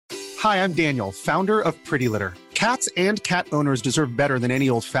Hi, I'm Daniel, founder of Pretty Litter. Cats and cat owners deserve better than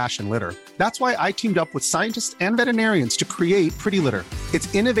any old-fashioned litter. That's why I teamed up with scientists and veterinarians to create Pretty Litter.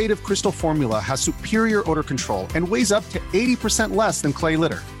 Its innovative crystal formula has superior odor control and weighs up to 80% less than clay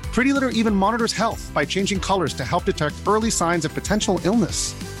litter. Pretty Litter even monitors health by changing colors to help detect early signs of potential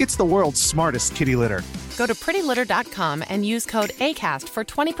illness. It's the world's smartest kitty litter. Go to prettylitter.com and use code ACAST for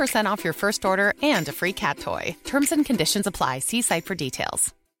 20% off your first order and a free cat toy. Terms and conditions apply. See site for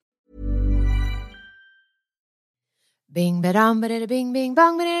details. Bing ba-dum ba-da bing bing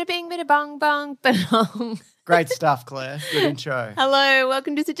bong ba-da bing ba-da bong bong ba-dong. Great stuff, Claire. Good intro. Hello,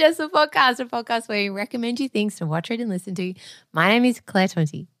 welcome to Suggestible Podcast, a podcast where we recommend you things to watch, read and listen to. My name is Claire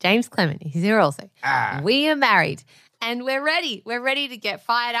Twenty. James Clement is here also. We are married and we're ready. We're ready to get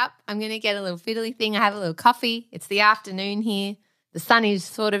fired up. I'm going to get a little fiddly thing. I have a little coffee. It's the afternoon here. The sun is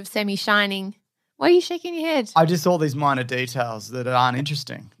sort of semi-shining. Why are you shaking your head? I just saw these minor details that aren't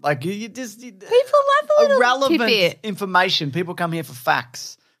interesting. Like people love a little irrelevant tidbit. information. People come here for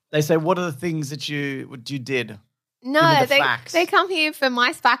facts. They say, "What are the things that you did?" No, facts. they come here for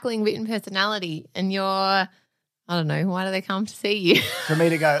my sparkling wit and personality, and your, I don't know, why do they come to see you? For me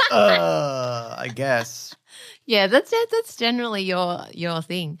to go, I guess. Yeah, that's generally your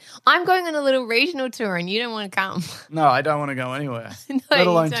thing. I'm going on a little regional tour, and you don't want to come. No, I don't want to go anywhere. No, let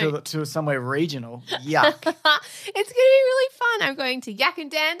alone you don't. to somewhere regional. Yuck. It's going to be really fun. I'm going to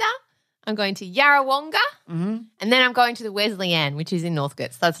Yakandanda. I'm going to Yarrawonga, and then I'm going to the Wesleyan, which is in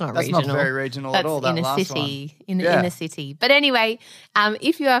Northcote. So that's not regional. That's not very regional That's at all. That in a last city, one. in a city. But anyway,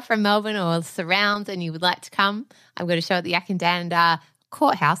 if you are from Melbourne or surrounds and you would like to come, I'm going to show at the Yakandanda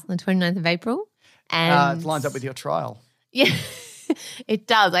Courthouse on the 29th of April. And it lines up with your trial. Yeah, it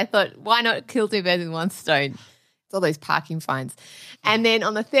does. I thought, why not kill two birds with one stone? It's all those parking fines. And then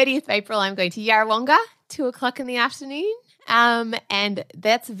on the 30th of April, I'm going to Yarrawonga, 2:00 in the afternoon. And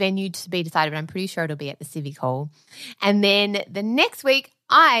that's a venue to be decided, but I'm pretty sure it'll be at the Civic Hall. And then the next week,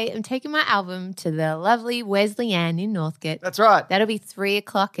 I am taking my album to the lovely Wesleyan in Northcote. That's right. That'll be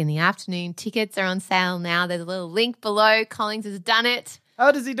 3:00 in the afternoon. Tickets are on sale now. There's a little link below. Collins has done it.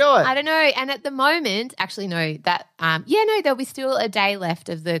 How does he do it? I don't know. And at the moment, actually, no, there'll be still a day left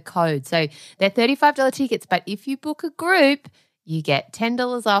of the code. So they're $35 tickets, but if you book a group, you get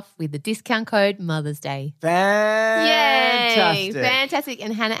 $10 off with the discount code Mother's Day. Fantastic. Yay, fantastic.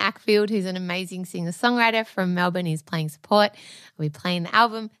 And Hannah Ackfield, who's an amazing singer-songwriter from Melbourne, is playing support. We'll be playing the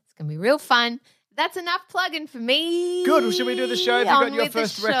album. It's going to be real fun. That's enough plugging for me. Good. Well, should we do the show? Have you On got your with the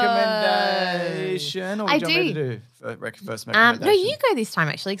first show. recommendation? Or I do you want me do. to do first recommendation? No, you go this time,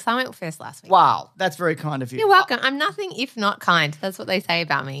 actually, because I went first last week. Wow, that's very kind of you. You're welcome. I'm nothing if not kind. That's what they say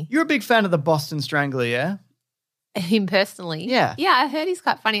about me. You're a big fan of the Boston Strangler, yeah? Him personally. Yeah. Yeah, I heard he's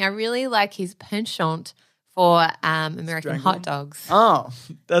quite funny. I really like his penchant for American hot dogs. Oh,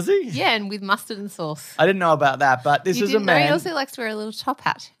 does he? Yeah, and with mustard and sauce. I didn't know about that, but this You is a didn't know man. he also likes to wear a little top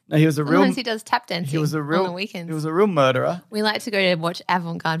hat. No, he was a real. Sometimes he does tap dancing He was a real. on the weekends. He was a real murderer. We like to go to watch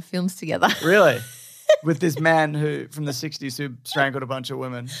avant-garde films together. Really, with this man who from the '60s who strangled a bunch of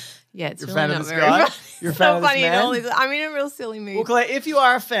women. Yeah, it's You're a really fan of not this very guy? funny. You're a It's fan so of this funny and man? all this. I'm in a real silly mood. Well, Claire, if you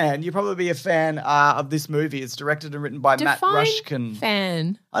are a fan, you'll probably be a fan of this movie. It's directed and written by Matt Define Rushkin.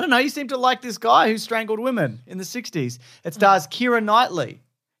 fan. I don't know. You seem to like this guy who strangled women in the 60s. It stars Keira Knightley,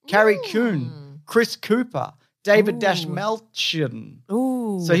 Carrie Coon, Chris Cooper, David Dashmalchian.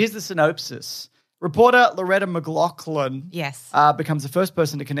 Ooh. So here's the synopsis. Reporter Loretta McLaughlin Yes. becomes the first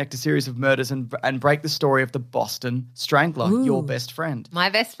person to connect a series of murders and break the story of the Boston Strangler, your best friend.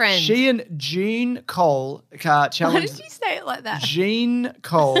 My best friend. She and Jean Cole Why challenged... did you say it like that? Jean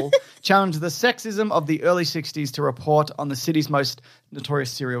Cole challenged the sexism of the early 60s to report on the city's most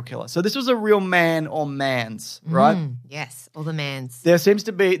notorious serial killer. So this was a real man or mans, right? Yes, all the mans. There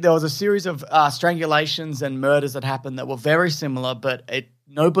was a series of strangulations and murders that happened that were very similar, but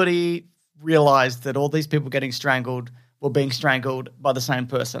nobody realized that all these people getting strangled were being strangled by the same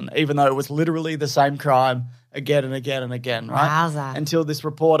person, even though it was literally the same crime again and again and again, right? Wowza. Until this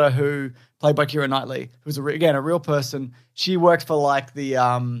reporter who, played by Keira Knightley, who's again a real person, she worked for like the,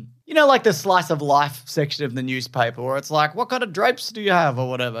 like the slice of life section of the newspaper where it's like, what kind of drapes do you have or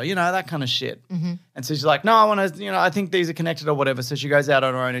whatever, that kind of shit. Mm-hmm. And so she's like, no, I want to, I think these are connected or whatever. So she goes out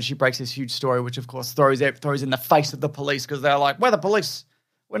on her own and she breaks this huge story, which of course throws in the face of the police because they're like, we're the police.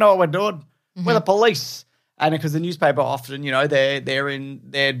 We know what we're doing. Mm-hmm. We're the police. And because the newspaper often, they're in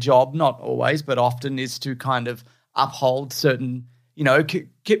their job, not always, but often is to kind of uphold certain,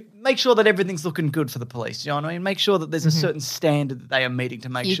 make sure that everything's looking good for the police. You know what I mean? Make sure that there's a certain standard that they are meeting to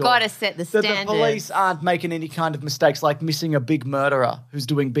make You've sure got to set the that standard. the police aren't making any kind of mistakes like missing a big murderer who's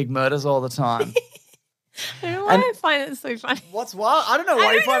doing big murders all the time. I don't know why I find it so funny. What's wild? I don't know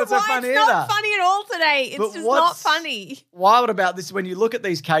why you find it so funny either. It's not funny at all today. It's But just not what's funny. wild about this, when you look at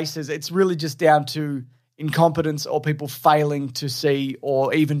these cases, it's really just down to incompetence or people failing to see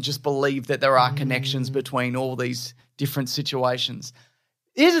or even just believe that there are connections between all these different situations.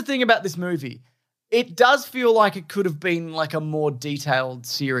 Here's the thing about this movie. It does feel like it could have been like a more detailed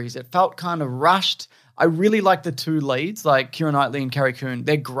series. It felt kind of rushed. I really like the two leads, like Keira Knightley and Carrie Coon.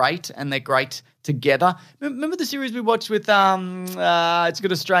 They're great, and they're great together. Remember the series we watched with It's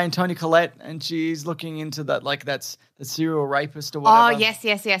Good Australian, Toni Collette, and she's looking into that, like that's the serial rapist or whatever. Oh,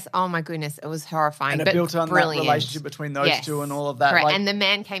 yes. Oh, my goodness. It was horrifying, And it but built on brilliant. that relationship between those two and all of that. Correct. Like, And the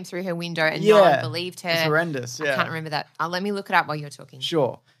man came through her window and no one believed her. It's horrendous, yeah. I can't remember that. Let me look it up while you're talking.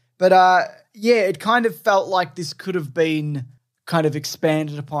 Sure. But it kind of felt like this could have been kind of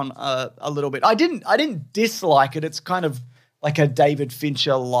expanded upon a little bit. I didn't dislike it. It's kind of like a David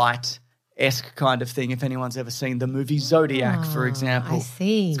Fincher light-esque kind of thing. If anyone's ever seen the movie Zodiac, for example, I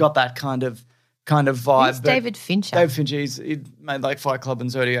see. It's got that kind of vibe. Who's David Fincher? David Fincher, he made like Fight Club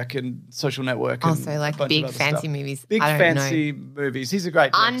and Zodiac and Social Network. And Also, like a bunch big of other fancy stuff. movies. Big I don't fancy movies. He's a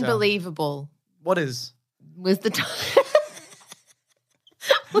great director. Unbelievable What is was the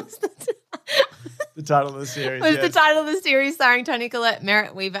the title of the series? the title of the series, starring Toni Collette,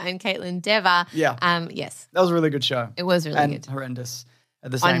 Merritt Weaver, and Caitlin Dever. Yeah. Yes, That was a really good show. it was really and good horrendous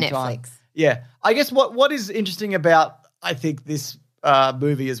at the on same time. Netflix. Yeah. I guess what is interesting about, I think, this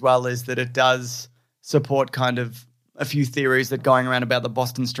movie as well is that it does support kind of a few theories that going around about the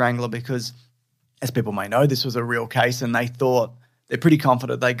Boston Strangler, because as people may know, this was a real case and they're pretty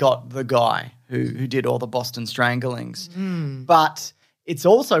confident they got the guy who did all the Boston Stranglings. But it's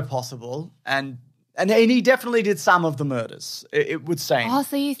also possible, and he definitely did some of the murders, it would seem. Oh,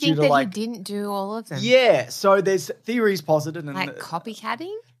 so you think that he didn't do all of them? Yeah, so there's theories posited. And Like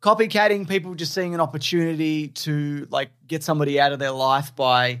copycatting? Copycatting, people just seeing an opportunity to like get somebody out of their life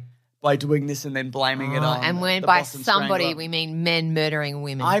by doing this and then blaming it on. And when the by Boston somebody, Strangler. we mean men murdering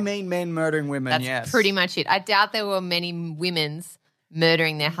women. I mean men murdering women, That's yes. pretty much it. I doubt there were many women's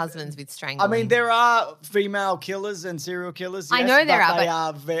murdering their husbands with strangling. I mean, there are female killers and serial killers. Yes, I know there but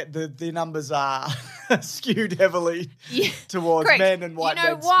are, the numbers are skewed heavily towards Correct. men and white men. You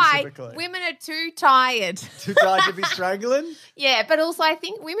know men why? specifically. Women are too tired. Too tired to be strangling? Yeah, but also I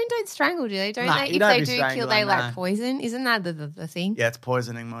think women don't strangle, do they? Don't Nah, they? you If don't they be do kill, strangling, they nah. like poison. Isn't that the thing? Yeah, it's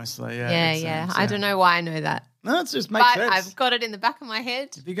poisoning mostly. Yeah, Yeah. I don't know why I know that. No, it just makes But sense. I've got it in the back of my head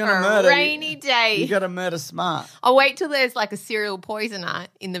If you're gonna for murder, a rainy day. You got to murder smart. I'll wait till there's like a serial poisoner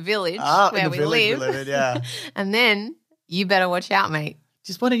in the village where in the we village live. we live in, yeah. And then you better watch out, mate.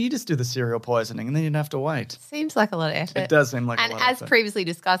 Why don't you just do the serial poisoning and then you don't have to wait? Seems like a lot of effort. It does seem like a And lot of as effort previously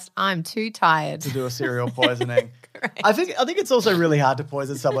discussed, I'm too tired. to do a serial poisoning. Correct. I think it's also really hard to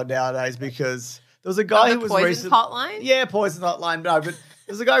poison someone nowadays because there was a guy the who was poison recent- hotline? Yeah, poison hotline. No, but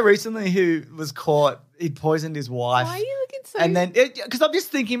there was a guy recently who was caught. He'd poisoned his wife. Why are you looking so... And then, because I'm just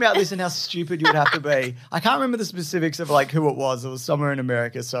thinking about this and how stupid you would have to be. I can't remember the specifics of like who it was. It was somewhere in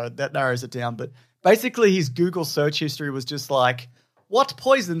America, so that narrows it down. But basically, his Google search history was just like, what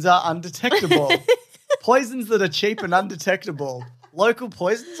poisons are undetectable? Poisons that are cheap and undetectable. Local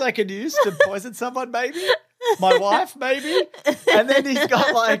poisons I could use to poison someone, maybe? My wife, maybe? And then he's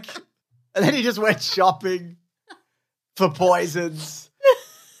got like, and then he just went shopping for poisons.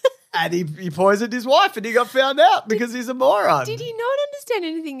 And he poisoned his wife and he got found out because he's a moron. Did he not understand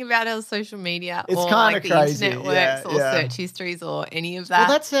anything about our social media It's or kinda like the crazy, internet works yeah, or yeah. search histories or any of that?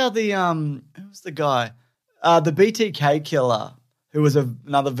 Well, that's how the who's the guy? The BTK killer, who was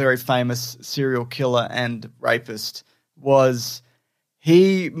another very famous serial killer and rapist,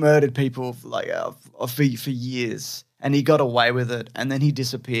 he murdered people for years and he got away with it and then he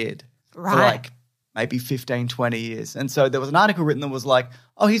disappeared for like maybe 15, 20 years. And so there was an article written that was like,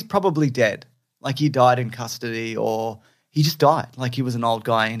 oh, he's probably dead. Like he died in custody or he just died. Like he was an old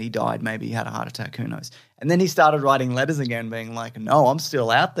guy and he died. Maybe he had a heart attack. Who knows? And then he started writing letters again being like, no, I'm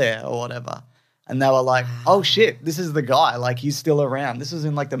still out there or whatever. And they were like, oh, shit, this is the guy. Like he's still around. This was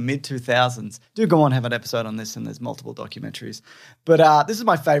in like the mid-2000s. Do go on, have an episode on this and there's multiple documentaries. But this is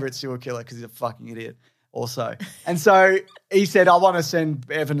my favorite serial killer because he's a fucking idiot. Also. And so he said, I want to send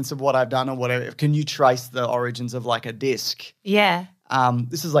evidence of what I've done or whatever. Can you trace the origins of like a disc? Yeah.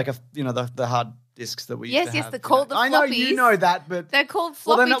 This is like the hard discs that we used to have. Yes, they're called the I know floppies. you know that, but They're called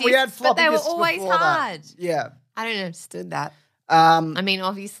floppy disks, we had but floppy they were disks always before that. hard. Yeah. I don't understand that. I I mean,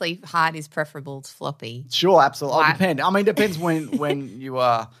 obviously hard is preferable to floppy. Sure, absolutely. Right. It depends. I mean, it depends when you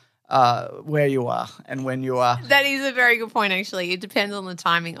are where you are and when you are. That is a very good point, actually. It depends on the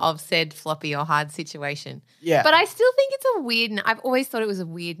timing of said floppy or hard situation. Yeah. But I still think it's a weird – I've always thought it was a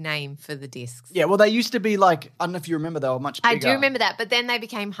weird name for the discs. Yeah, well, they used to be like, I don't know if you remember, they were much bigger. I do remember that, but then they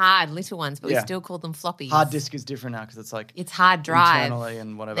became hard, little ones, but we Yeah. still called them floppies. Hard disk is different now because it's like It's hard drive. internally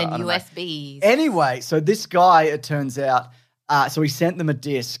and whatever. Then I don't know. USBs. Anyway, so this guy, it turns out, so he sent them a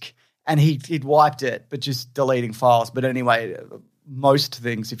disc and he'd wiped it, but just deleting files. But anyway, most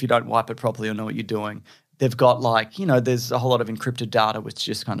things, if you don't wipe it properly or know what you're doing, they've got like, there's a whole lot of encrypted data which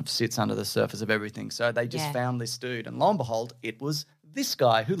just kind of sits under the surface of everything. So they just found this dude, and lo and behold, it was this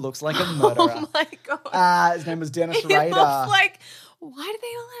guy who looks like a murderer. Oh, my God. His name was Dennis It Rader. looks like – why do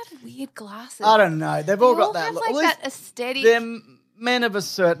they all have weird glasses? I don't know. They've all got that have look. like At least that aesthetic. they're men of a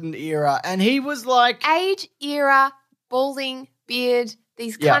certain era, and he was like, Age, era, balding, beard,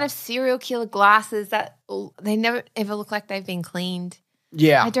 these kind of serial killer glasses that they never ever look like they've been cleaned.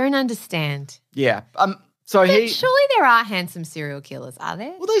 yeah, I don't understand. yeah. So But surely there are handsome serial killers, are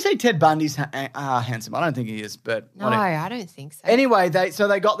there? Well, they say Ted Bundy's handsome. I don't think he is, but No, whatever. I don't think so. Anyway, they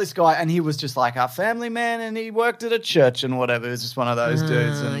got this guy, and he was just like a family man, and he worked at a church and whatever. He was just one of those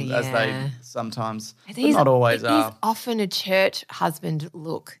dudes, and as they sometimes, but not always It are. is often a church husband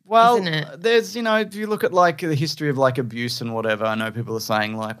look, Well, isn't it? there's, if you look at like the history of like abuse and whatever, I know people are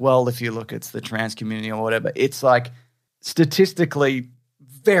saying like, well, if you look, it's the trans community or whatever. It's like statistically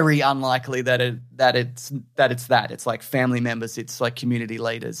very unlikely that it's that. It's like family members. It's like community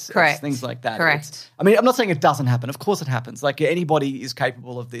leaders. Correct. It's things like that. Correct. I mean, I'm not saying it doesn't happen. Of course it happens. Like anybody is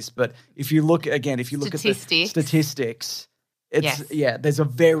capable of this. But if you look at the statistics, there's a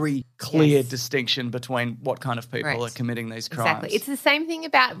very clear distinction between what kind of people are committing these crimes. Exactly. It's the same thing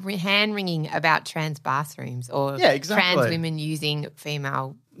about hand-wringing about trans bathrooms or trans women using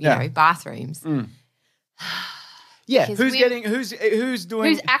female, bathrooms. Mm. Yeah, Because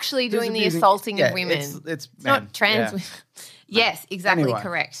who's actually doing the abusing- assaulting yeah, of women? It's not trans women. Yes, exactly Anyway.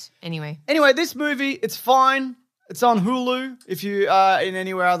 correct. Anyway, this movie, it's fine. It's on Hulu if you are in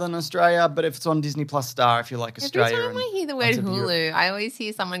anywhere other than Australia, but if it's on Disney Plus Star if you like Australia. every time I hear the word lots of Hulu, I always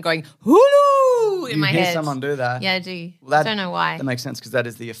hear someone going Hulu in you my hear head. someone do that. Yeah, I do. Well, I don't know why. That makes sense because that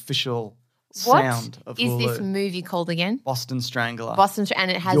is the official What sound of is Hulu. this movie called again? Boston Strangler.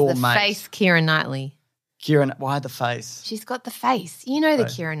 And it has Your the mate. face Keira Knightley. Kieran, why the face? She's got the face. You know the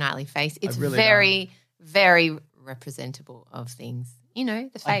Keira Knightley face. It's really very, very representable of things. You know,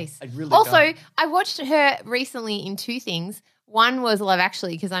 the face. I really also, don't. I watched her recently in two things. One was Love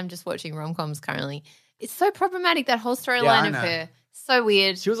Actually, because I'm just watching rom-coms currently. It's so problematic, that whole storyline of know. her. So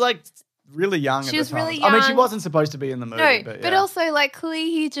weird. She was like really young She at was the time. really I mean, she young. wasn't supposed to be in the movie. No, but but also like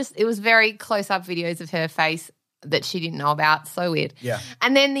clearly it was very close-up videos of her face that she didn't know about. So weird. Yeah.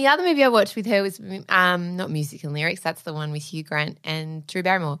 And then the other movie I watched with her was not Music and Lyrics. That's the one with Hugh Grant and Drew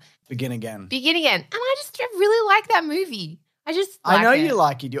Barrymore. Begin Again. Begin Again. And I really like that movie. I know you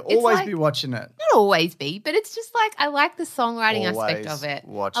like it. You'll always be watching it. Not always be, but it's just like I like the songwriting aspect of it.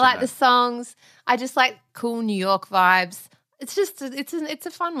 watching I like it. the songs. I just like cool New York vibes. It's just it's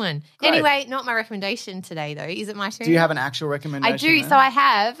a fun one. Great. Anyway, not my recommendation today though. Is it my turn? Do you have an actual recommendation? I do. then? So I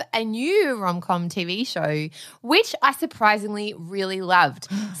have a new rom-com TV show, which I surprisingly really loved.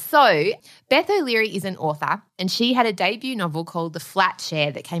 So Beth O'Leary is an author, and she had a debut novel called The Flat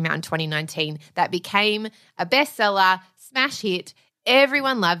Share that came out in 2019 that became a bestseller, smash hit.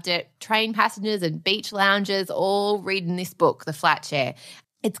 Everyone loved it. Train passengers and beach loungers all reading this book, The Flat Share.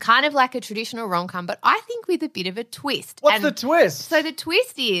 It's kind of like a traditional rom-com, but I think with a bit of a twist. What's the twist? So the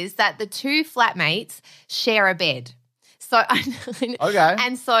twist is that the two flatmates share a bed. So Okay.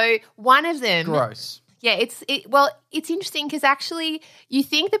 And so one of them Gross. Yeah, it's interesting because actually you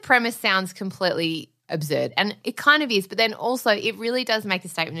think the premise sounds completely absurd, and it kind of is, but then also it really does make a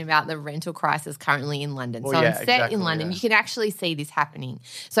statement about the rental crisis currently in London. Well, so yeah, I'm set exactly, in London. yeah. You can actually see this happening.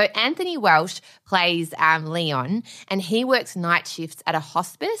 So Anthony Welsh plays Leon, and he works night shifts at a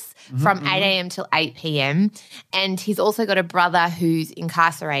hospice from 8 a.m. till 8 p.m. And he's also got a brother who's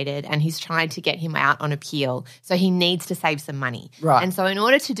incarcerated, and he's trying to get him out on appeal. So he needs to save some money. Right. And so in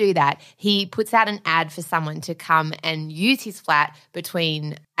order to do that, he puts out an ad for someone to come and use his flat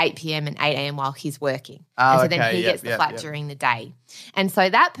between 8 p.m. and 8 a.m. while he's working. Oh, and so then okay. he Yep, gets the yep, flat yep. during the day. And so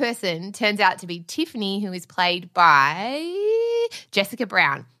that person turns out to be Tiffany, who is played by Jessica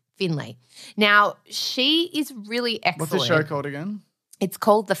Brown Finlay. Now, she is really excellent. What's the show called again? It's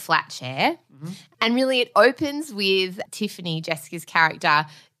called The Flat Share. And really it opens with Tiffany, Jessica's character,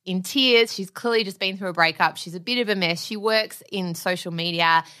 in tears. She's clearly just been through a breakup. She's a bit of a mess. She works in social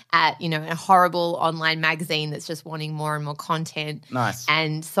media at, a horrible online magazine that's just wanting more and more content. Nice.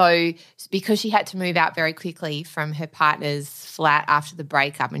 And so because she had to move out very quickly from her partner's flat after the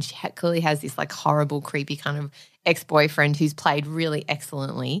breakup, and she clearly has this like horrible, creepy kind of ex-boyfriend who's played really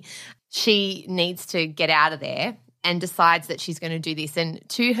excellently, she needs to get out of there and decides that she's going to do this. And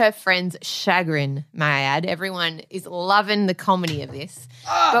to her friend's chagrin, may I add, everyone is loving the comedy of this.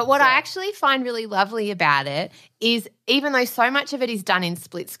 But what I actually find really lovely about it is even though so much of it is done in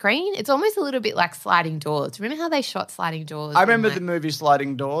split screen, it's almost a little bit like Sliding Doors. Remember how they shot Sliding Doors? I remember the movie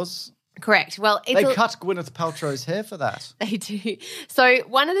Sliding Doors. Correct. Well, they cut Gwyneth Paltrow's hair for that. They do. So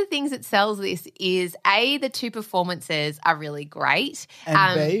one of the things that sells this is, A, the two performances are really great.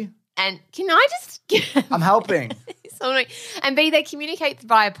 And B? And can I just I'm helping. And B, they communicate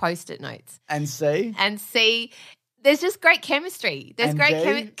via Post-it notes. And C? And C, there's just great chemistry. There's and great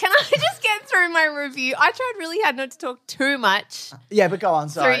D? Can I just get through my review? I tried really hard not to talk too much. Yeah, but go on,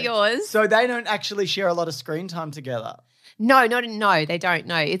 sorry. Through yours. So they don't actually share a lot of screen time together? No, they don't.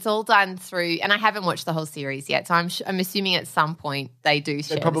 No, it's all done through, and I haven't watched the whole series yet, so I'm assuming at some point they do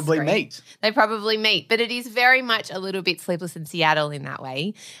share. They probably meet. They probably meet, but it is very much a little bit Sleepless in Seattle in that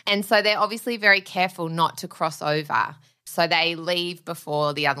way, and so they're obviously very careful not to cross over. So they leave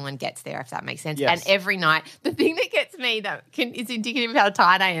before the other one gets there, if that makes sense. Yes. And every night, the thing that gets me that is indicative of how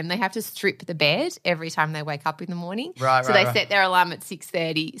tired I am, they have to strip the bed every time they wake up in the morning. Right, so they set their alarm at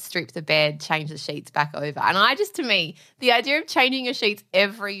 6:30, strip the bed, change the sheets back over. And to me, the idea of changing your sheets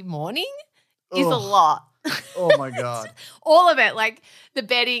every morning is a lot. Oh, my God. All of it, like the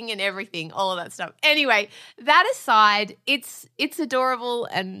bedding and everything, all of that stuff. Anyway, that aside, it's adorable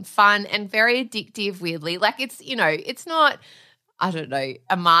and fun and very addictive, weirdly. Like it's not, I don't know,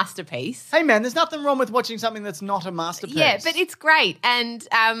 a masterpiece. Hey, man, there's nothing wrong with watching something that's not a masterpiece. Yeah, but it's great. And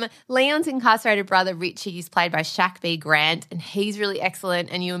Leon's incarcerated brother, Richie, is played by Shaq B. Grant, and he's really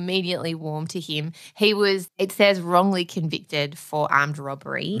excellent, and you immediately warm to him. He was, it says, wrongly convicted for armed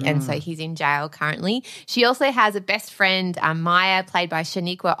robbery, and so he's in jail currently. She also has a best friend, Maya, played by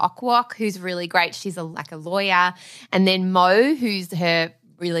Shaniqua Okwok, who's really great. She's like a lawyer. And then Mo, who's her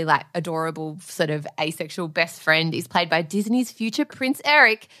really like adorable sort of asexual best friend, is played by Disney's future Prince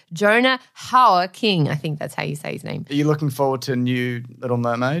Eric, Jonah Hauer-King. I think that's how you say his name. Are you looking forward to new Little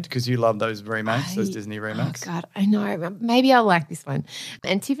Mermaid? Because you love those remakes, those Disney remakes. Oh, God, I know. Maybe I'll like this one.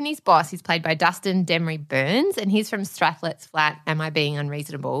 And Tiffany's boss is played by Dustin Demery Burns, and he's from Strathlet's flat, Am I Being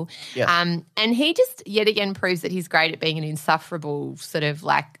Unreasonable? Yes. And he just yet again proves that he's great at being an insufferable, sort of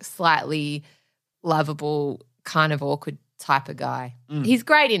like slightly lovable, kind of awkward type of guy. He's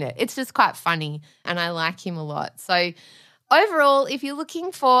great in it. It's just quite funny, and I like him a lot. So overall, if you're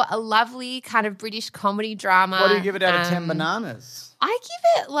looking for a lovely kind of British comedy drama. What do you give it out of 10 bananas? I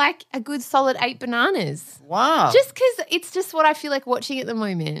give it like a good solid 8 bananas. Wow. Just because it's just what I feel like watching at the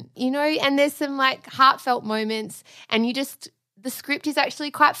moment, and there's some like heartfelt moments, and the script is actually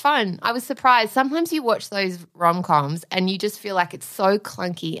quite fun. I was surprised. Sometimes you watch those rom-coms and you just feel like it's so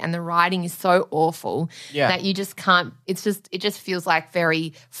clunky and the writing is so awful that you just can't – it just feels like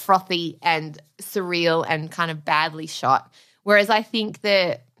very frothy and surreal and kind of badly shot. Whereas I think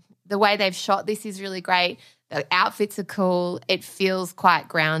the way they've shot this is really great. The outfits are cool. It feels quite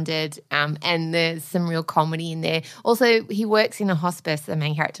grounded, and there's some real comedy in there. Also, he works in a hospice, the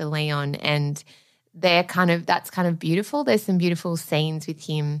main character Leon, and – that's kind of beautiful. There's some beautiful scenes with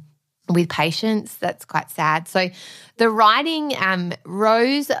him with patients. That's quite sad. So the writing,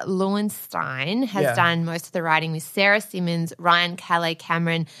 Rose Lowenstein has done most of the writing with Sarah Simmons, Ryan Calais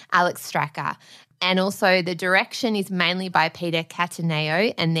Cameron, Alex Stracker. And also the direction is mainly by Peter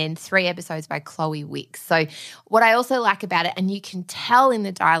Cataneo, and then 3 episodes by Chloe Wicks. So what I also like about it, and you can tell in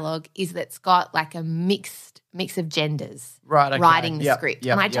the dialogue, is that it's got like a mix of genders writing the script.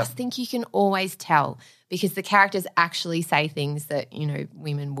 And I just think you can always tell because the characters actually say things that,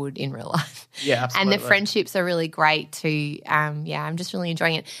 women would in real life. Yeah, absolutely. And the friendships are really great too. I'm just really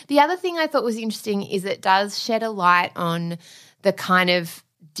enjoying it. The other thing I thought was interesting is it does shed a light on the kind of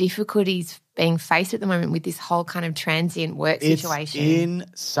difficulties being faced at the moment with this whole kind of transient work situation.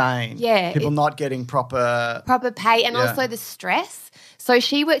 It's insane. Yeah. People not getting proper pay and also the stress. So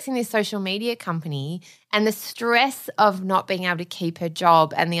she works in this social media company, and the stress of not being able to keep her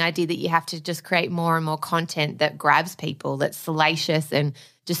job and the idea that you have to just create more and more content that grabs people, that's salacious and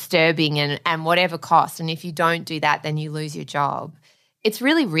disturbing and whatever cost. And if you don't do that, then you lose your job. It's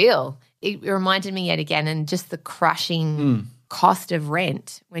really real. It reminded me yet again, and just the crushing cost of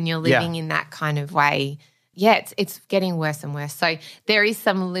rent when you're living in that kind of way. Yeah, it's getting worse and worse. So there is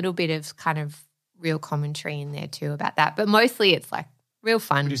some little bit of kind of real commentary in there too about that. But mostly it's like Real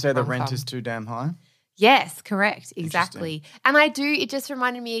fun. Would you say the rom-com. rent is too damn high? Yes, correct. Exactly. And it just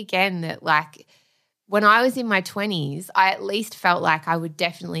reminded me again that like when I was in my 20s, I at least felt like I would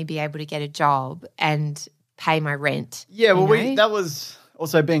definitely be able to get a job and pay my rent. Yeah, well, you know? that was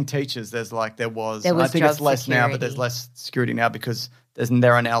also being teachers. There was. There was I think job it's less now, but there's security. less security now because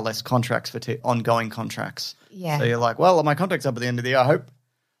there are now less contracts for ongoing contracts. Yeah. So you're like, well, my contract's up at the end of the year. I hope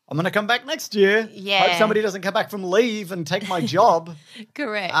I'm going to come back next year. Yeah. Hope somebody doesn't come back from leave and take my job.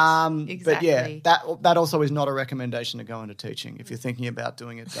 Correct. But Exactly. yeah, that also is not a recommendation to go into teaching. If you're thinking about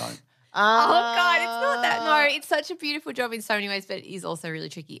doing it, don't. Oh, God, it's not that. No, it's such a beautiful job in so many ways, but it is also really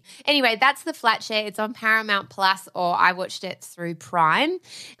tricky. Anyway, that's The Flat Share. It's on Paramount Plus, or I watched it through Prime,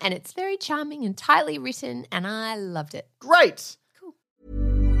 and it's very charming and tightly written, and I loved it. Great.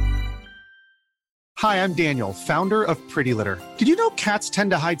 Hi, I'm Daniel, founder of Pretty Litter. Did you know cats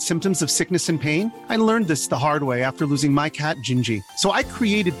tend to hide symptoms of sickness and pain? I learned this the hard way after losing my cat, Gingy. So I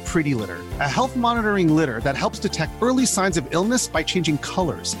created Pretty Litter, a health monitoring litter that helps detect early signs of illness by changing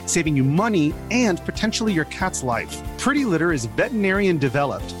colors, saving you money and potentially your cat's life. Pretty Litter is veterinarian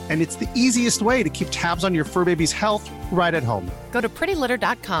developed, and it's the easiest way to keep tabs on your fur baby's health right at home. Go to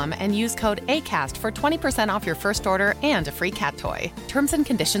prettylitter.com and use code ACAST for 20% off your first order and a free cat toy. Terms and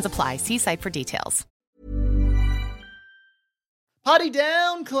conditions apply. See site for details. Party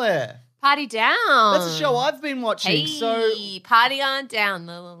down, Claire. Party down. That's a show I've been watching. Hey, So party on down.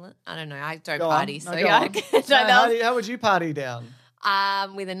 I don't know. I don't go party, on. so No, yeah, go I on. don't No, know. how would you party down?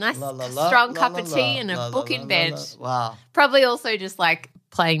 With a nice La, la, la, strong la, cup la, of la, tea and la, a la, book la, in la, bed. la. Wow. Probably also just like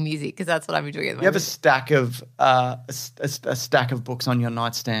playing music because that's what I've been doing at the You have a moment. stack of a stack of books on your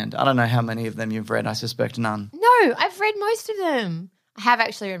nightstand. I don't know how many of them you've read. I suspect none. No, I've read most of them. I have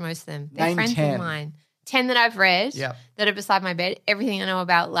actually read most of them. They're Name friends 10. of mine. 10 that I've read Yep. that are beside my bed. Everything I know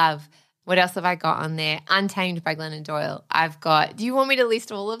about love. What else have I got on there? Untamed by Glennon Doyle. I've got – do you want me to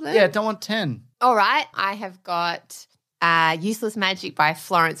list all of them? Yeah, don't want 10. All right. I have got Useless Magic by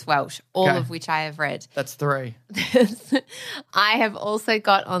Florence Welch, all Okay. of which I have read. That's 3. I have also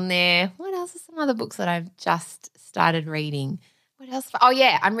got on there – what else are some other books that I've just started reading? What else? Oh,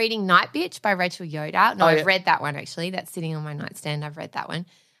 yeah. I'm reading Night Bitch by Rachel Yoder. No, Oh, I've yeah. read that one actually. That's sitting on my nightstand. I've read that one.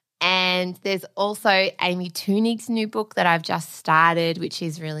 And there's also Amy Tunig's new book that I've just started, which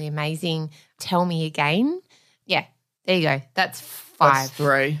is really amazing. Tell Me Again. Yeah, there you go. That's 5. That's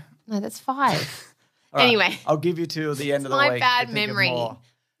 3. No, that's 5. All right. Anyway. I'll give you till the end of the my week. bad to think of memory. more.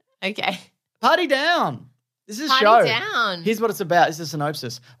 Okay. Party down. This is a Party show. down. Here's what it's about. This is a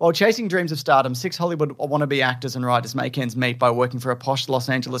synopsis. While chasing dreams of stardom, 6 Hollywood wannabe actors and writers make ends meet by working for a posh Los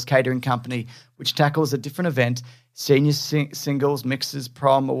Angeles catering company which tackles a different event, senior singles, mixes,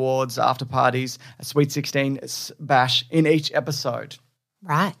 prom, awards, after parties, a Sweet 16 bash in each episode.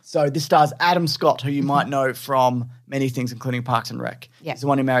 Right. So this stars Adam Scott, who you might know from many things, including Parks and Rec. Yeah. He's the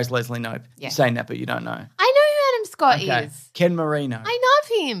one who marries Leslie Knope. Yeah. You're saying that, but you don't know. I know who Adam Scott Okay. is. Ken Marino. I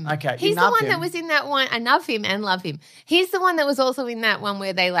love him. Okay, you He's the love one him. that was in that one. I love him and love him. He's the one that was also in that one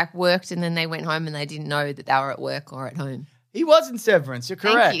where they like worked and then they went home and they didn't know that they were at work or at home. He was in Severance. You're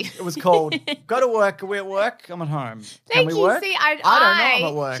Thank correct. you. It was called Go to Work. Are we at work? I'm at home. Thank Can we you. work? See, I don't know. I'm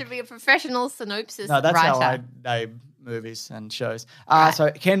at work. should be a professional synopsis No, that's writer. how I name movies and shows. Right. So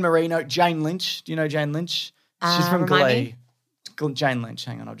Ken Marino, Jane Lynch. Do you know Jane Lynch? She's from remind Glee. Jane Lynch.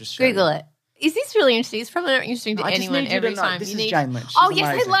 Hang on, I'll just show Google you. it. Is this really interesting? It's probably not interesting to I just anyone need you to every know, time. this You is need- Jane Lynch. She's Oh, yes,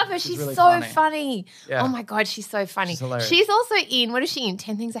 amazing. I love her. She's She's really so funny. funny. Yeah. Oh, my God, she's so funny. She's hilarious. She's also in, what is she in?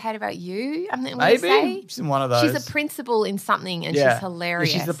 10 Things I Hate About You? I'm going to Maybe. say. She's in one of those. She's a principal in something and Yeah. she's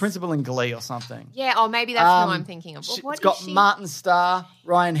hilarious. Yeah, she's the principal in Glee or something. Yeah, or maybe that's who I'm thinking of. What It's is got she? Martin Starr,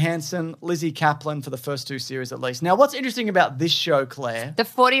 Ryan Hansen, Lizzie Kaplan for the first 2 series at least. Now, what's interesting about this show, Claire? The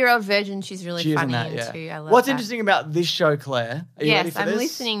 40-year-old virgin, she's really She is in funny that, in yeah. too. I love What's that. interesting about this show, Claire? Are you ready Yes, for I'm this?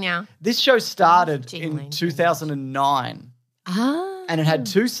 listening now. This show started Jane in Lynch. 2009 Ah. and it had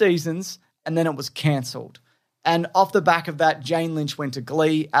 2 seasons and then it was cancelled. And off the back of that, Jane Lynch went to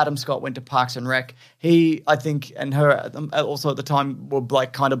Glee, Adam Scott went to Parks and Rec. He, I think, and her also at the time were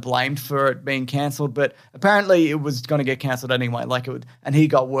like kind of blamed for it being cancelled, but apparently it was going to get cancelled anyway. Like it would, and he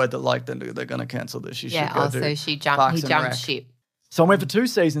got word that like they're going to cancel this. You Yeah, should go also do he Parks and jumped Rec. ship. So I went for 2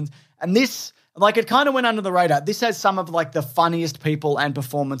 seasons, and this, like, it kind of went under the radar. This has some of like the funniest people and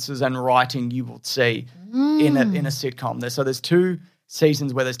performances and writing you will see in a sitcom. There's 2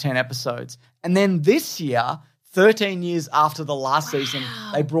 seasons where there's 10 episodes, and then this year, 13 years after the last season,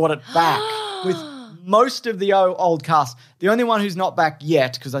 they brought it back with most of the old cast. The only one who's not back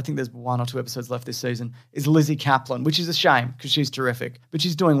yet, because I think there's 1 or 2 episodes left this season, is Lizzie Kaplan, which is a shame because she's terrific, but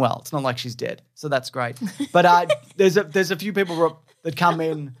she's doing well. It's not like she's dead, so that's great. But there's a few people that come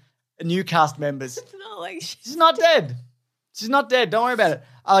in, new cast members. It's not like She's not dead. She's not dead. Don't worry about it.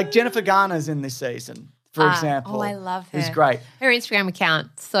 Like Jennifer Garner's in this season, for example. Oh, I love her. Who's great. Her Instagram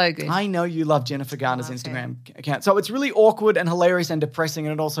account, so good. I know you love Jennifer Garner's Instagram account. So it's really awkward and hilarious and depressing,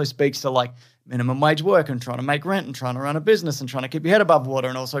 and it also speaks to like minimum wage work and trying to make rent and trying to run a business and trying to keep your head above water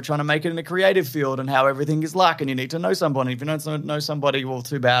and also trying to make it in a creative field and how everything is luck and you need to know somebody. If you don't know somebody, well,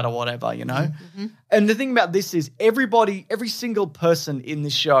 too bad or whatever, you know? Mm-hmm. And the thing about this is every single person in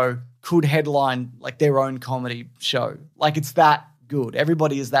this show could headline like their own comedy show. Like it's that good.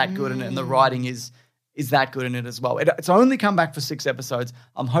 Everybody is that good in it, and the writing is that good in it as well. It's only come back for 6 episodes.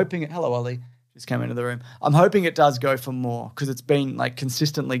 I'm hoping it – hello, Ollie. Just came into the room. I'm hoping it does go for more because it's been like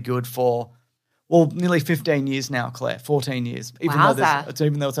consistently good for – well, nearly 15 years now, Claire, 14 years. Even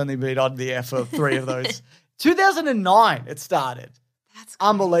though it's only been on the air for 3 of those. 2009 it started. That's crazy.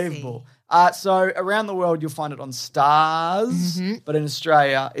 Unbelievable. So around the world you'll find it on Stars, but in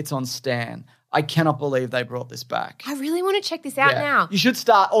Australia it's on Stan. I cannot believe they brought this back. I really want to check this out now. You should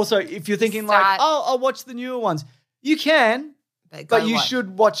start. Also, if you're thinking I'll watch the newer ones, you can, but you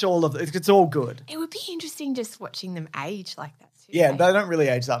should watch all of it. It's all good. It would be interesting just watching them age like that. Yeah, they don't really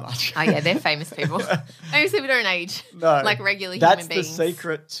age that much. Oh, yeah, they're famous people. Famous people don't age like regular human beings. That's the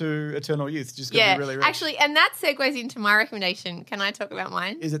secret to eternal youth. Just going to be really rich. Actually, and that segues into my recommendation. Can I talk about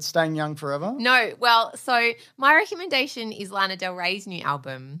mine? Is it Staying Young Forever? No. Well, so my recommendation is Lana Del Rey's new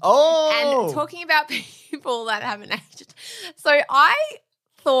album. Oh! And talking about people that haven't aged. So I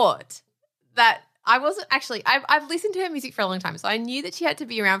thought that I wasn't actually – I've listened to her music for a long time, so I knew that she had to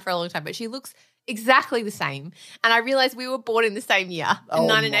be around for a long time, but she looks – exactly the same. And I realized we were born in the same year in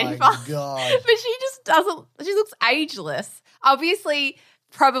 1985. My God. But she just doesn't, she looks ageless. Obviously,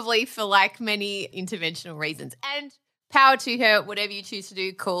 probably for like many interventional reasons. And power to her, whatever you choose to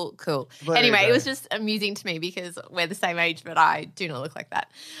do, cool. But anyway, it was just amusing to me because we're the same age, but I do not look like that.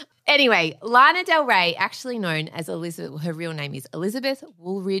 Anyway, Lana Del Rey, actually known as Elizabeth, her real name is Elizabeth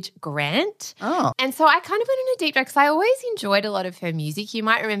Woolridge Grant. Oh. And so I kind of went in a deep dive because I always enjoyed a lot of her music. You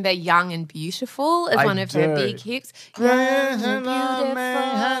might remember Young and Beautiful as one of her big hits. Young and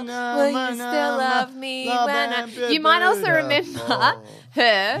Beautiful, will you still love me? You might also remember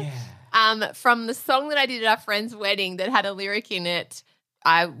her from the song that I did at our friend's wedding that had a lyric in it,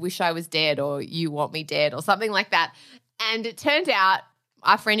 I wish I was dead or you want me dead or something like that. And it turned out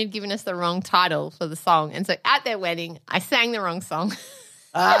our friend had given us the wrong title for the song. And so at their wedding, I sang the wrong song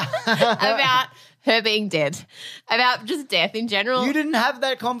about her being dead, about just death in general. You didn't have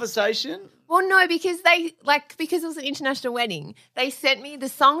that conversation? Well, no, because because it was an international wedding, they sent me the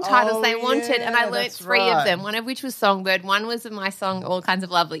song titles they wanted, and I learnt 3 of them, one of which was Songbird, one was of my song All Kinds of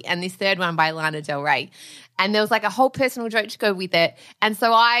Lovely, and this third one by Lana Del Rey. And there was like a whole personal joke to go with it. And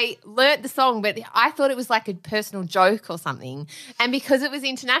so I learnt the song, but I thought it was like a personal joke or something. And because it was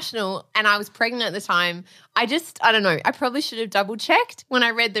international and I was pregnant at the time, I don't know, I probably should have double checked when I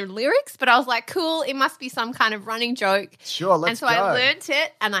read the lyrics, but I was like, cool, it must be some kind of running joke. Sure, let's go. And so I learnt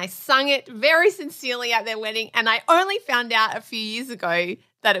it and I sung it very sincerely at their wedding. And I only found out a few years ago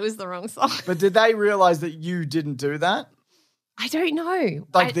that it was the wrong song. But did they realize that you didn't do that? I don't know.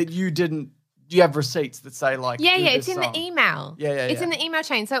 That you didn't. Do you have receipts that say like Yeah, it's in the email. Yeah. It's in the email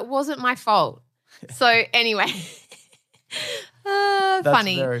chain, so it wasn't my fault. So anyway, That's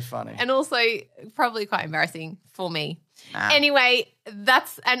funny. very funny. And also probably quite embarrassing for me. Nah. Anyway,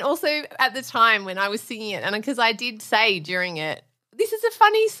 and also at the time when I was singing it, and because I did say during it, this is a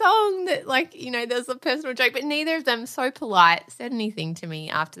funny song that there's a personal joke, but neither of them so polite said anything to me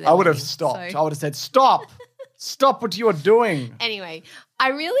after that. I would have stopped. I would have said, stop. Stop what you're doing. Anyway, I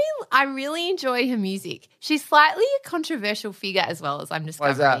really enjoy her music. She's slightly a controversial figure as well, as I'm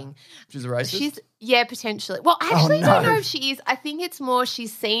discovering. Why is that? She's a racist? Potentially. Well, I actually don't know if she is. I think it's more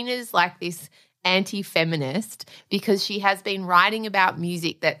she's seen as like this anti-feminist because she has been writing about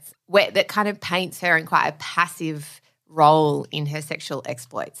music that kind of paints her in quite a passive role in her sexual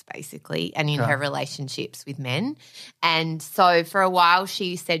exploits, basically, and in her relationships with men. And so for a while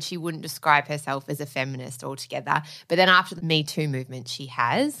she said she wouldn't describe herself as a feminist altogether. But then after the Me Too movement, she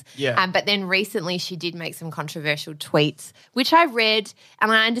has. Yeah. But then recently she did make some controversial tweets, which I read,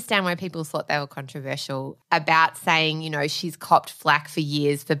 and I understand why people thought they were controversial, about saying, she's copped flack for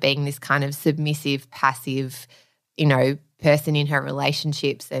years for being this kind of submissive, passive, person in her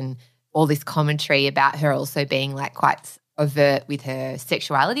relationships, and all this commentary about her also being like quite overt with her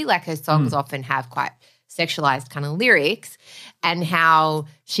sexuality. Like her songs often have quite sexualized kind of lyrics, and how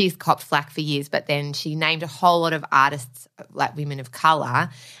she's copped flack for years, but then she named a whole lot of artists like women of color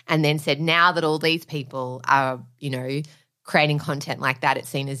and then said now that all these people are, creating content like that, it's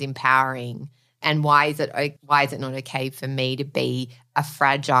seen as empowering. And why is it not okay for me to be a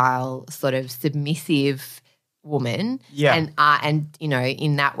fragile, sort of submissive, woman. Yeah. And you know,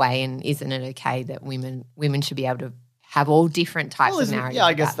 in that way, and isn't it okay that women should be able to have all different types of narratives? Yeah,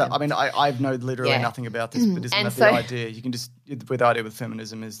 I guess that. them? I mean, I know literally nothing about this, but isn't that the idea? You can just the idea with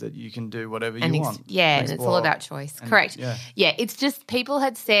feminism is that you can do whatever you want. And it's all about choice. Correct. Yeah, it's just people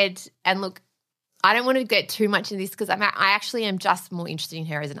had said, and look, I don't want to get too much into this because I actually am just more interested in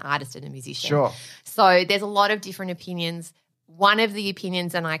her as an artist and a musician. Sure. So there's a lot of different opinions. One of the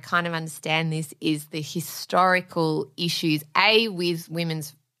opinions, and I kind of understand this, is the historical issues, A, with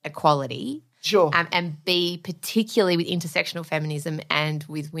women's equality. Sure. And B, particularly with intersectional feminism and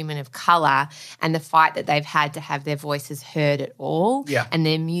with women of colour and the fight that they've had to have their voices heard at all and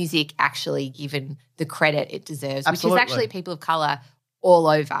their music actually given the credit it deserves, Absolutely. which is actually people of colour all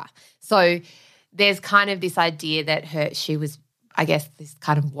over. So there's kind of this idea that she was, I guess, this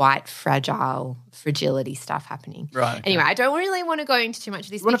kind of white, fragility stuff happening. Right. Okay. Anyway, I don't really want to go into too much of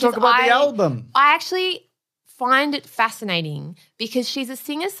this. You want to talk about the album? I actually find it fascinating because she's a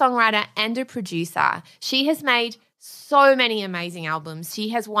singer-songwriter and a producer. She has made so many amazing albums. She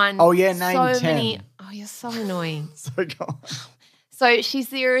has won name so 10. many. Oh, you're so annoying. So go on. So she's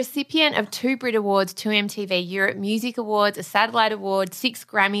the recipient of 2 Brit Awards, 2 MTV Europe Music Awards, a Satellite Award, 6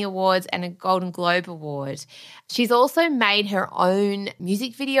 Grammy Awards, and a Golden Globe Award. She's also made her own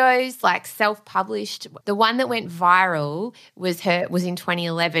music videos, like self-published. The one that went viral was in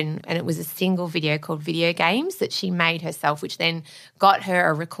 2011, and it was a single video called Video Games that she made herself, which then got her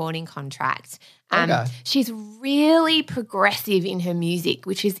a recording contract. She's really progressive in her music,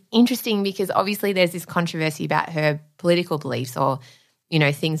 which is interesting because obviously there's this controversy about her political beliefs or, you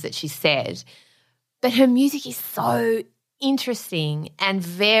know, things that she said. But her music is so interesting and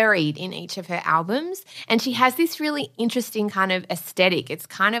varied in each of her albums. And she has this really interesting kind of aesthetic. It's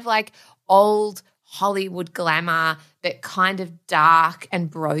kind of like old Hollywood glamour, but kind of dark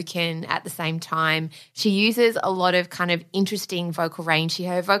and broken at the same time. She uses a lot of kind of interesting vocal range.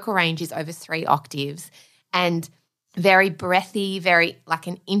 Her vocal range is over 3 octaves and very breathy, very like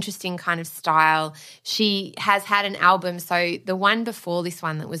an interesting kind of style. She has had an album. So the one before this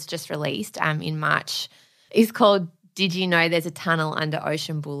one that was just released in March is called Did You Know There's a Tunnel Under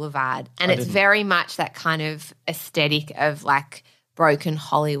Ocean Boulevard? And it's very much that kind of aesthetic of like broken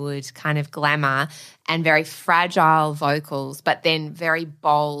Hollywood kind of glamour and very fragile vocals, but then very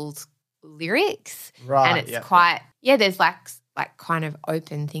bold lyrics. Right. And it's there's like kind of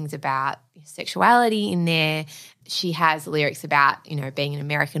open things about sexuality in there. She has lyrics about, you know, being an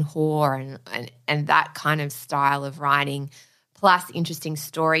American whore and that kind of style of writing, plus interesting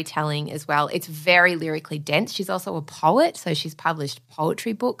storytelling as well. It's very lyrically dense. She's also a poet, so she's published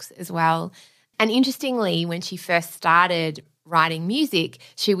poetry books as well. And interestingly, when she first started writing music,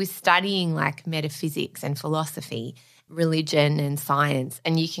 she was studying like metaphysics and philosophy, religion and science,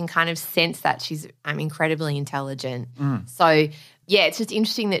 and you can kind of sense that she's incredibly intelligent. So, yeah, it's just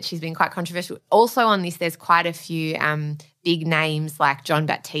interesting that she's been quite controversial. Also on this, there's quite a few big names like John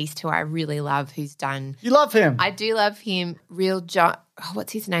Baptiste, who I really love, who's done. You love him? I do love him. Real John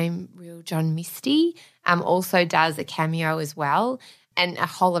Misty also does a cameo as well. And a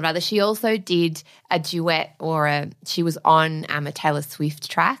whole lot of others. She also did a duet she was on a Taylor Swift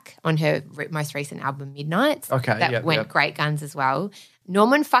track on her most recent album, Midnights. Okay, that went great guns as well.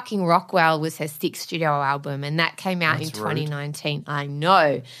 Norman fucking Rockwell was her 6th studio album, and that came out in 2019. Rude. I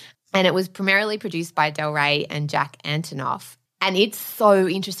know. And it was primarily produced by Del Rey and Jack Antonoff. And it's so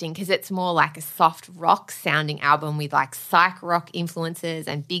interesting because it's more like a soft rock sounding album with like psych rock influences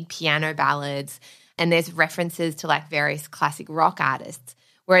and big piano ballads. And there's references to like various classic rock artists.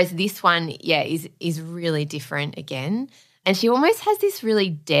 Whereas this one, is really different again. And she almost has this really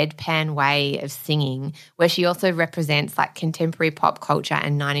deadpan way of singing where she also represents like contemporary pop culture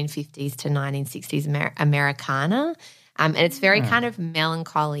and 1950s to 1960s Americana. And it's very kind of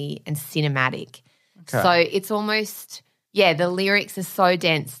melancholy and cinematic. Okay. So it's almost, the lyrics are so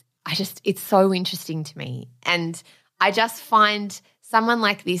dense. It's so interesting to me. And I just find someone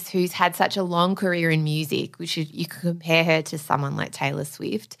like this who's had such a long career in music, which you could compare her to someone like Taylor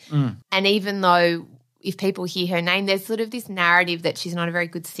Swift. And even though if people hear her name, there's sort of this narrative that she's not a very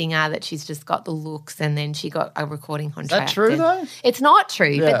good singer, that she's just got the looks and then she got a recording contract. Is that true though? It's not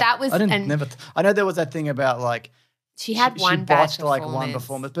true, but that was – I know there was that thing about like she had one bad performance. Like one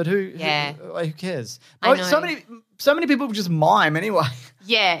performance, but who cares? I know. So many people just mime anyway.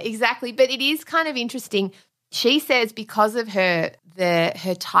 Yeah, exactly. But it is kind of interesting. She says because of her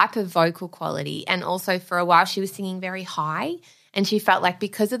type of vocal quality, and also for a while she was singing very high, and she felt like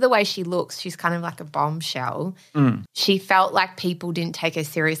because of the way she looks, she's kind of like a bombshell. She felt like people didn't take her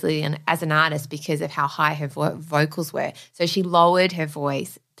seriously as an artist because of how high her vocals were. So she lowered her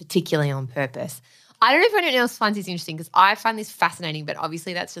voice, particularly on purpose. I don't know if anyone else finds this interesting because I find this fascinating, but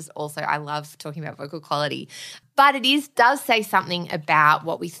obviously that's just also I love talking about vocal quality. But does say something about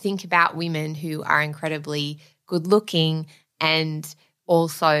what we think about women who are incredibly good looking and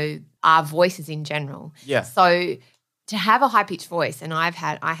also our voices in general. Yeah. So to have a high pitched voice, and I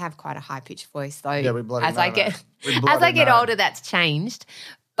have quite a high pitched voice though. Yeah, we bloody as know I get that. as I get older, that's changed.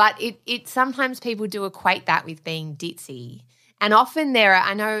 But it sometimes people do equate that with being ditzy. And often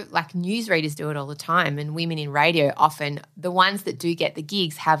I know like newsreaders do it all the time, and women in radio often, the ones that do get the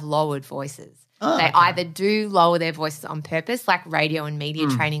gigs have lowered voices. They either do lower their voices on purpose, like radio and media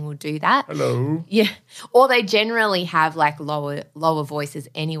training will do that. Hello. Yeah. Or they generally have like lower voices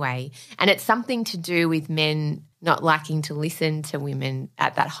anyway. And it's something to do with men not liking to listen to women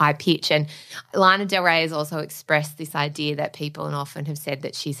at that high pitch. And Lana Del Rey has also expressed this idea that people often have said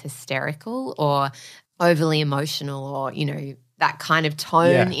that she's hysterical or overly emotional, or, you know, that kind of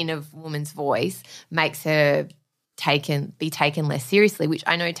tone in a woman's voice makes her be taken less seriously, which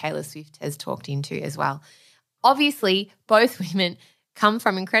I know Taylor Swift has talked into as well. Obviously, both women come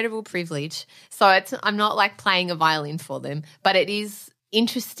from incredible privilege, so I'm not like playing a violin for them, but it is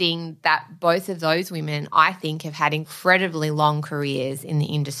interesting that both of those women, I think, have had incredibly long careers in the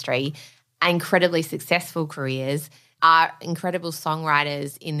industry, incredibly successful careers, are incredible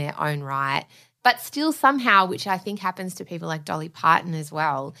songwriters in their own right, but still somehow, which I think happens to people like Dolly Parton as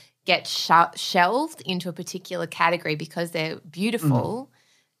well, get shelved into a particular category because they're beautiful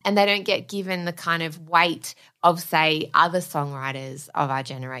and they don't get given the kind of weight of, say, other songwriters of our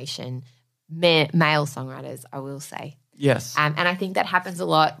generation, male songwriters, I will say. Yes. And I think that happens a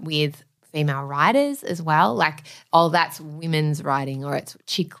lot with female writers as well, like, oh, that's women's writing or it's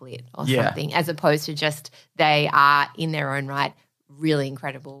chick lit or something, as opposed to just they are in their own right really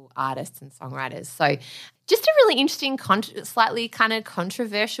incredible artists and songwriters. So just a really interesting, slightly kind of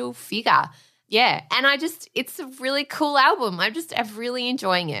controversial figure. Yeah, and it's a really cool album. I'm really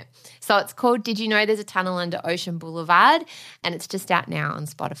enjoying it. So it's called Did You Know There's a Tunnel Under Ocean Boulevard, and it's just out now on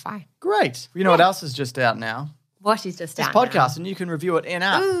Spotify. Great. You know what else is just out now? What is just out now? This podcast, now? and you can review it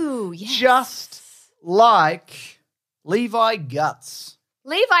in-app. Ooh, yes. Just like Levi Guts.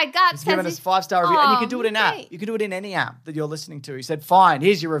 Levi Guts He's given us a 5-star review, and you can do it in app. You can do it in any app that you're listening to. He said, fine,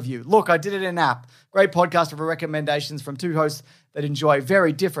 here's your review. Look, I did it in app. Great podcast of recommendations from two hosts that enjoy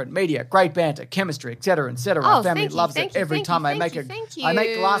very different media, great banter, chemistry, etc., etc. My family loves it every time I make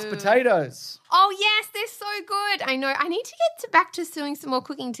glass potatoes. Oh, yes, they're so good. I know. I need to get back to doing some more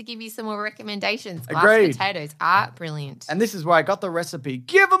cooking to give you some more recommendations. Glass potatoes are brilliant. And this is where I got the recipe.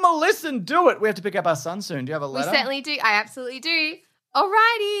 Give them a listen. Do it. We have to pick up our son soon. Do you have a letter? We certainly do. I absolutely do.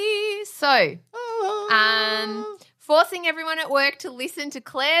 Alrighty. So, forcing everyone at work to listen to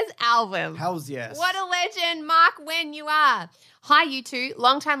Claire's album. Hells yes. What a legend, Mark, when you are. Hi, you two.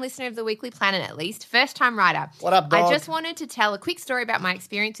 Long-time listener of the Weekly Planet, at least. First-time writer. What up, dog? I just wanted to tell a quick story about my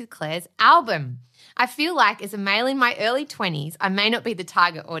experience with Claire's album. I feel like as a male in my early 20s, I may not be the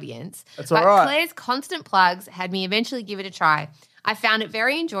target audience. That's all right. Claire's constant plugs had me eventually give it a try. I found it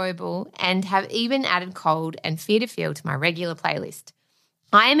very enjoyable and have even added Cold and Fear to Feel to my regular playlist.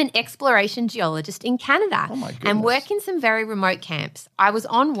 I am an exploration geologist in Canada and work in some very remote camps. I was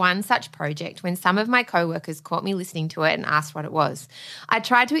on one such project when some of my co-workers caught me listening to it and asked what it was. I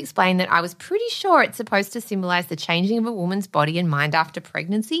tried to explain that I was pretty sure it's supposed to symbolize the changing of a woman's body and mind after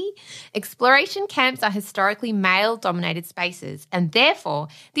pregnancy. Exploration camps are historically male-dominated spaces, and therefore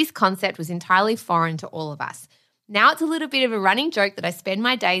this concept was entirely foreign to all of us. Now it's a little bit of a running joke that I spend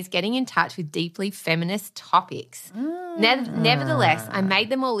my days getting in touch with deeply feminist topics. Nevertheless, I made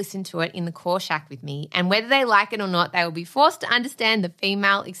them all listen to it in the core shack with me, and whether they like it or not, they will be forced to understand the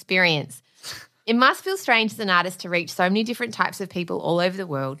female experience. It must feel strange as an artist to reach so many different types of people all over the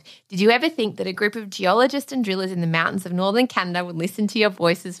world. Did you ever think that a group of geologists and drillers in the mountains of northern Canada would listen to your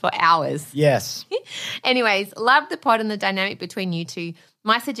voices for hours? Yes. Anyways, love the pod and the dynamic between you two.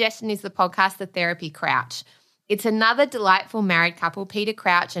 My suggestion is the podcast The Therapy Crouch. It's another delightful married couple, Peter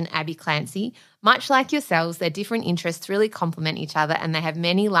Crouch and Abby Clancy. Much like yourselves, their different interests really complement each other and they have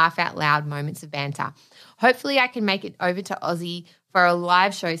many laugh-out-loud moments of banter. Hopefully I can make it over to Aussie for a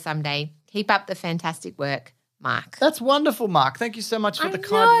live show someday. Keep up the fantastic work, Mark. That's wonderful, Mark. Thank you so much for the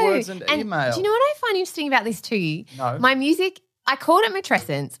kind words and email. Do you know what I find interesting about this too? No. My music, I called it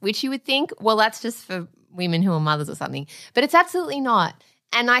matrescence, which you would think, well, that's just for women who are mothers or something. But it's absolutely not.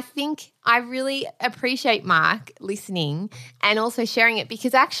 And I think I really appreciate Mark listening and also sharing it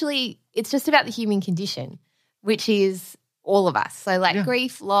because actually it's just about the human condition, which is all of us. So like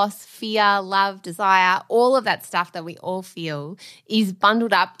grief, loss, fear, love, desire, all of that stuff that we all feel is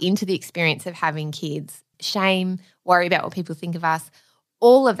bundled up into the experience of having kids. Shame, worry about what people think of us,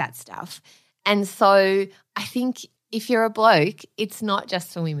 all of that stuff. And so I think if you're a bloke, it's not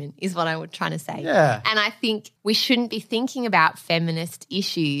just for women is what I was trying to say. Yeah. And I think we shouldn't be thinking about feminist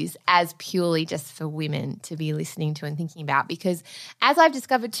issues as purely just for women to be listening to and thinking about, because as I've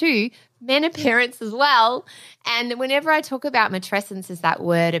discovered too, men are parents as well. And whenever I talk about matrescence as that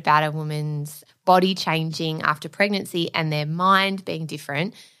word about a woman's body changing after pregnancy and their mind being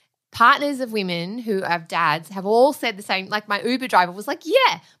different, partners of women who have dads have all said the same. Like my Uber driver was like,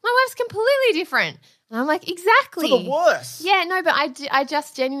 yeah, my wife's completely different. And I'm like, exactly. For the worse. Yeah, no, but I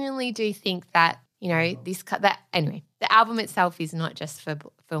just genuinely do think that, you know, anyway, the album itself is not just for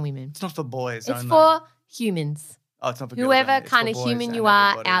women. It's not for boys It's only. for humans. Oh, it's not for girls Whoever only. It's kind for of boys human and you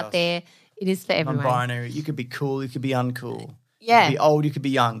are everybody out else. there, it is for everyone. Non-binary. You could be cool, you could be uncool. Yeah. You could be old, you could be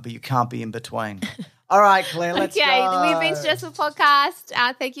young, but you can't be in between. All right, Claire, let's go. Okay, we've been Stressful Podcast.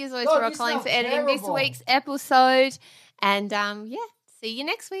 Thank you as always God, to Rock you Collins sound for editing this terrible. week's episode. And yeah, see you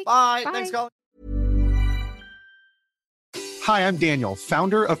next week. Bye. Thanks, Colin. Hi, I'm Daniel,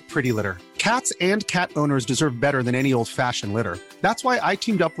 founder of Pretty Litter. Cats and cat owners deserve better than any old-fashioned litter. That's why I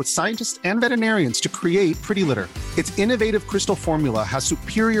teamed up with scientists and veterinarians to create Pretty Litter. Its innovative crystal formula has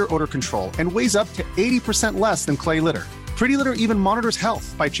superior odor control and weighs up to 80% less than clay litter. Pretty Litter even monitors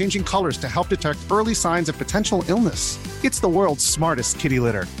health by changing colors to help detect early signs of potential illness. It's the world's smartest kitty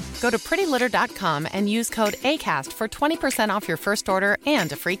litter. Go to prettylitter.com and use code ACAST for 20% off your first order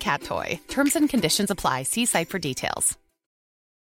and a free cat toy. Terms and conditions apply. See site for details.